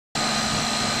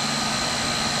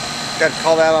got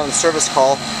called out on a service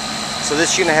call. So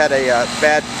this unit had a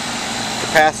bad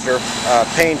capacitor,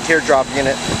 pane teardrop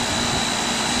unit.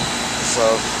 So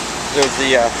there's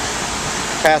the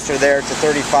capacitor there. It's a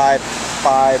 35.5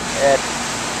 at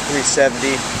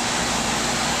 370.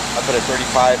 I put a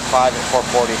 35.5 at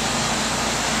 440.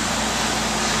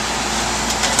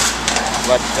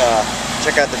 But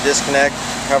check out the disconnect.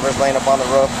 Cover's laying up on the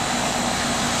roof.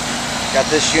 Got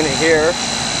this unit here.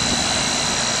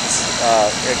 It's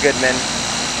a Goodman.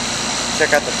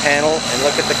 Check out the panel and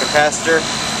look at the capacitor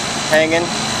hanging.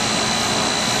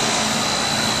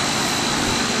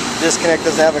 Disconnect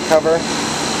doesn't have a cover.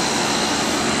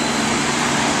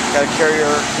 Got a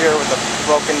carrier here with a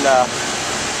broken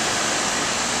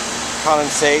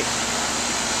condensate.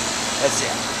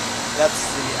 That's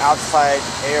the outside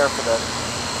air for the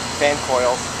fan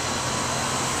coils.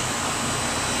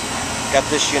 Got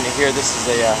this unit here. This is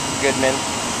a Goodman.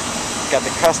 Got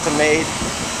the custom made.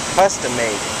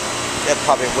 That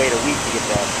probably wait a week to get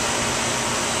that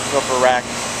filter rack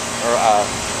or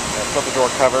filter door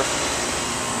cover.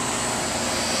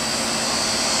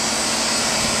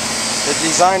 The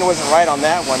design wasn't right on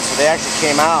that one, so they actually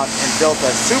came out and built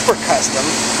a super custom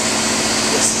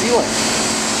with sealant.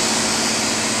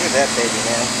 Look at that baby,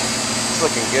 man. It's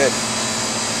looking good.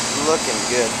 Looking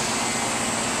good.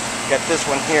 Got this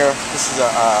one here. This is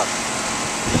a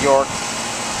York.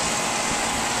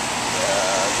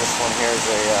 This one here is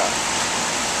a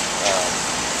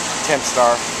Temp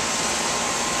Star.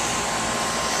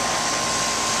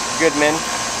 Goodman.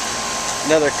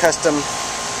 Another custom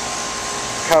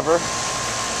cover.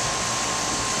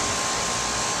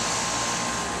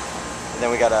 And then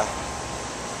we got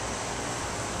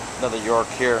another York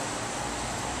here.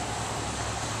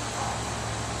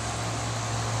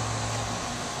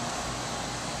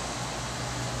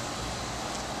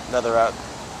 Another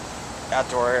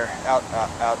outdoor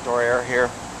air here,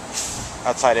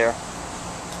 outside air.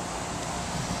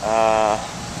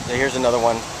 Here's another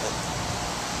one,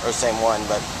 or the same one,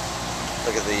 but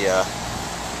look at the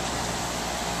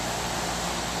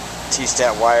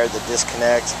T-stat wire, the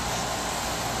disconnect,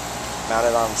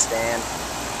 mounted on the stand.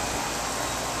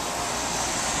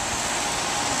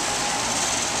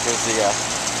 Here's the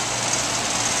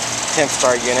Temp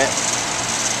Star unit.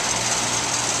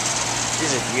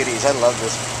 These are beauties. I love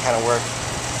this kind of work.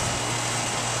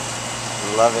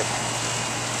 Love it.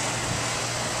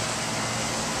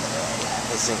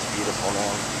 This thing's beautiful,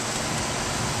 man.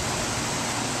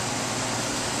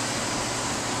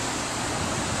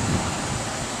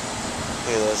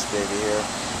 Look at this baby here.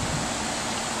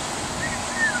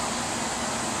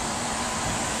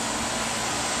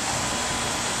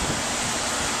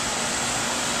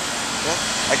 Yeah,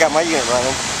 I got my unit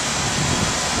running.